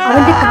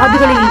അവന്റെ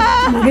കാതുകളിൽ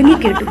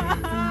മുഴങ്ങിക്കേട്ടു.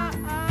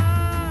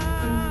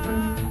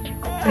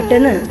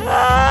 പെട്ടെന്ന്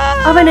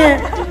അവന്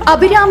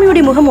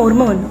അഭിരാമിയുടെ മുഖം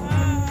ഓർമ്മ വന്നു.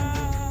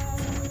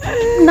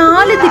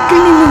 4 ദിക്കിൽ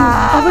നിന്നും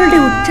അവളുടെ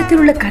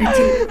ഉച്ചത്തിലുള്ള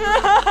കരച്ചിൽ,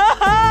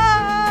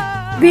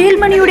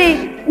 വേൽമണിയുടെ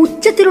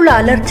ഉച്ചത്തിലുള്ള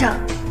അലർച്ച.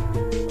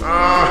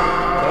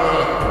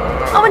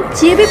 അവൻ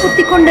ചെവി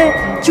കുത്തിക്കൊണ്ട്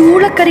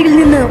ചൂളക്കരയിൽ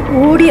നിന്ന്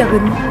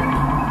ഓടിയകന്നു.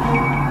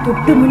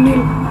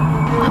 തൊട്ടുമുന്നിൽ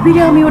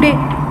അഭിരാമിയുടെ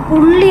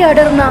പുള്ളി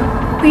അടർന്ന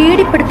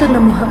പേടിപ്പെടുത്തുന്ന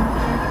മുഖം.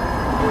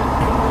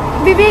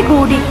 വിവേക്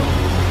ഓടി.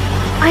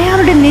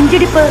 അയാളുടെ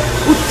നെഞ്ചിടിപ്പ്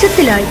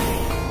ഉച്ചത്തിലായി.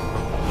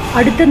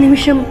 അടുത്ത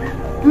നിമിഷം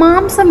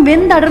മാംസം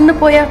വെന്തടർന്നു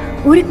പോയ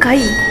ഒരു കൈ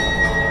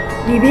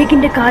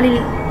വിവേകിന്റെ കാലിൽ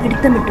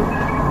പിടുത്തമിട്ടു.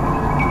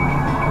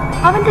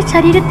 അവന്റെ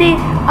ശരീരത്തെ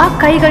ആ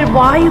കൈകൾ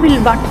വായുവിൽ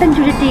വട്ടം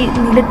ചുഴറ്റി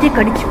നിലത്തെ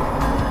കടിച്ചു.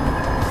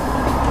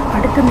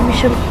 അടുത്ത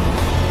നിമിഷം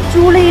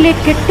ചൂളയിലെ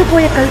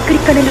കെട്ടുപോയ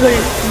കൽക്കരിക്കടലുകൾ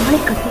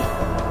മാളിക്കത്തി.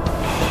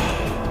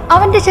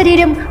 അവന്റെ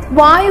ശരീരം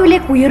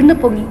വായുവിലേക്ക് ഉയർന്നു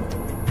പൊങ്ങി.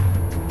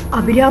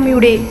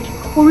 അഭിരാമിയുടെ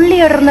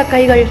ഉള്ളിയടർന്ന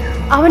കൈകൾ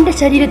അവന്റെ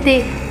ശരീരത്തെ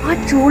ആ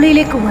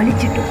ചൂളയിലേക്ക്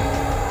വലിച്ചിട്ടു.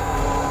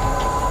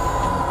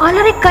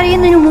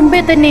 അലറിക്കരയുന്നതിനു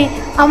മുമ്പേ തന്നെ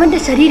അവന്റെ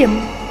ശരീരം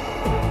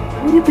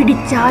ഒരു പിടി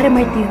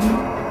ചാരമായി തീർന്നു.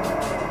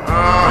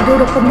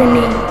 അതോടൊപ്പം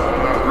തന്നെ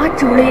ആ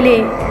ചൂളയിലെ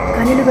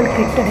കനലുകൾ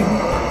കെട്ടടങ്ങി.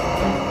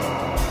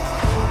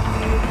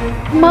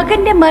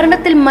 മകന്റെ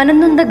മരണത്തിൽ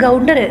മനംനൊന്ത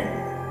ഗൗണ്ടര്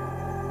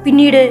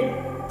പിന്നീട്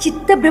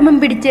ചിത്തഭ്രമം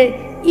പിടിച്ച്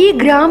ഈ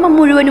ഗ്രാമം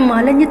മുഴുവനും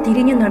അലഞ്ഞു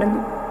തിരിഞ്ഞു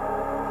നടന്നു.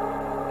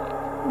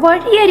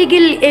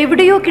 വഴിയരികിൽ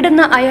എവിടെയോ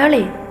കിടന്ന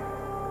അയാളെ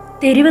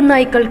തെരുവ്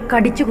നായ്ക്കൾ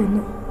കടിച്ചു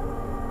കൊന്നു.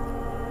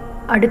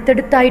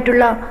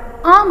 അടുത്തടുത്തായിട്ടുള്ള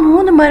ആ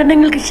 3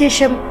 മരണങ്ങൾക്ക്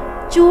ശേഷം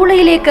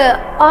ചൂളയിലേക്ക്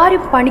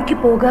ആരും പണിക്ക്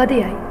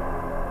പോകാതെയായി.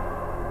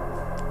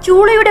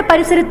 ചൂളയുടെ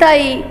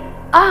പരിസരത്തായി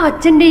ആ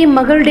അച്ഛൻ്റെയും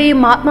മകളുടെയും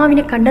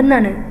ആത്മാവിനെ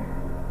കണ്ടെന്നാണ്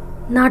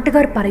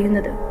നാട്ടുകാർ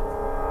പറയുന്നത്.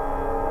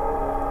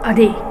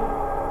 അതെ,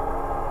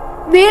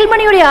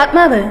 വേൽമണിയുടെ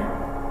ആത്മാവ്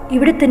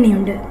ഇവിടെ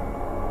തന്നെയുണ്ട്.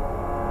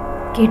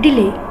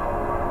 കേട്ടില്ലേ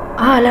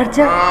ആ അലർച്ച?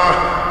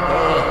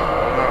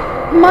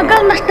 മകൾ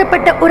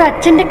നഷ്ടപ്പെട്ട ഒരു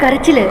അച്ഛന്റെ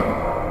കരച്ചില്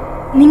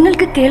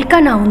നിങ്ങൾക്ക്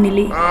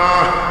കേൾക്കാനാവുന്നില്ലേ?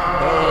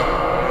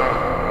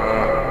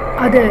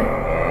 അത്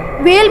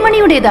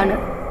വേൽമണിയുടേതാണ്.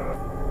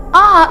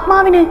 ആ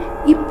ആത്മാവിന്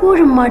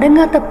ഇപ്പോഴും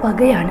മടങ്ങാത്ത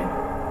പകയാണ്.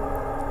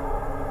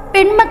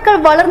 പെൺമക്കൾ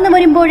വളർന്നു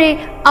വരുമ്പോഴേ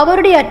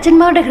അവരുടെ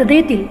അച്ഛന്മാരുടെ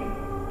ഹൃദയത്തിൽ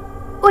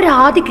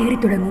ഒരാദി കയറി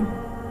തുടങ്ങും.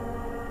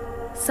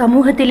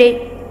 സമൂഹത്തിലെ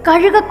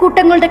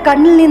കഴുകക്കൂട്ടങ്ങളുടെ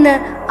കണ്ണിൽ നിന്ന്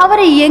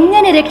അവരെ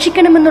എങ്ങനെ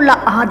രക്ഷിക്കണമെന്നുള്ള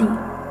ആദി.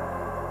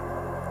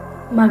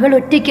 മകൾ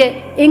ഒറ്റയ്ക്ക്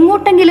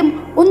എങ്ങോട്ടെങ്കിലും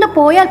ഒന്ന്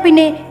പോയാൽ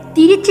പിന്നെ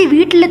തിരിച്ച്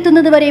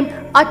വീട്ടിലെത്തുന്നത് വരെയും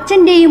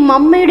അച്ഛൻ്റെയും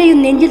അമ്മയുടെയും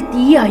നെഞ്ചിൽ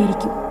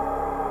തീയായിരിക്കും.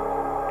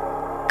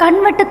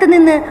 കൺവെട്ടത്ത്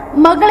നിന്ന്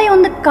മകളെ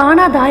ഒന്ന്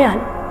കാണാതായാൽ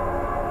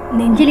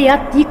നെഞ്ചിലെ ആ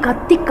തീ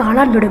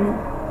കത്തിക്കാളാൻ തുടങ്ങും.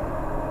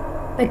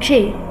 പക്ഷേ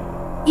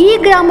ഈ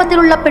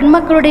ഗ്രാമത്തിലുള്ള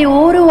പെൺമക്കളുടെ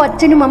ഓരോ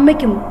അച്ഛനും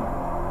അമ്മയ്ക്കും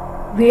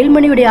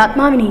വേൽമണിയുടെ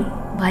ആത്മാവിനെ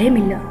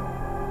ഭയമില്ല.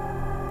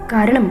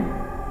 കാരണം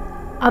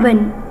അവൻ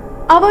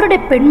അവരുടെ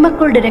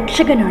പെൺമക്കളുടെ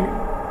രക്ഷകനാണ്.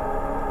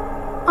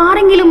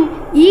 ആരെങ്കിലും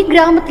ഈ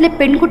ഗ്രാമത്തിലെ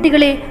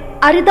പെൺകുട്ടികളെ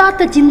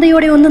അരുതാത്ത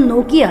ചിന്തയോടെ ഒന്ന്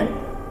നോക്കിയാൽ,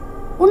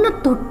 ഒന്ന്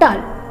തൊട്ടാൽ,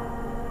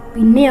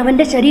 പിന്നെ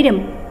അവന്റെ ശരീരം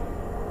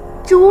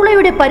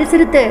ചൂളയുടെ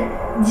പരിസരത്ത്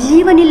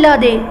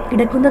ജീവനില്ലാതെ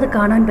കിടക്കുന്നത്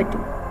കാണാൻ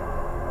പറ്റും.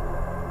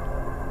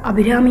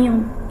 അഭിരാമിയും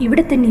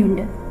ഇവിടെ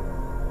തന്നെയുണ്ട്,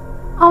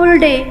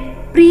 അവളുടെ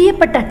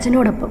പ്രിയപ്പെട്ട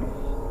അച്ഛനോടൊപ്പം.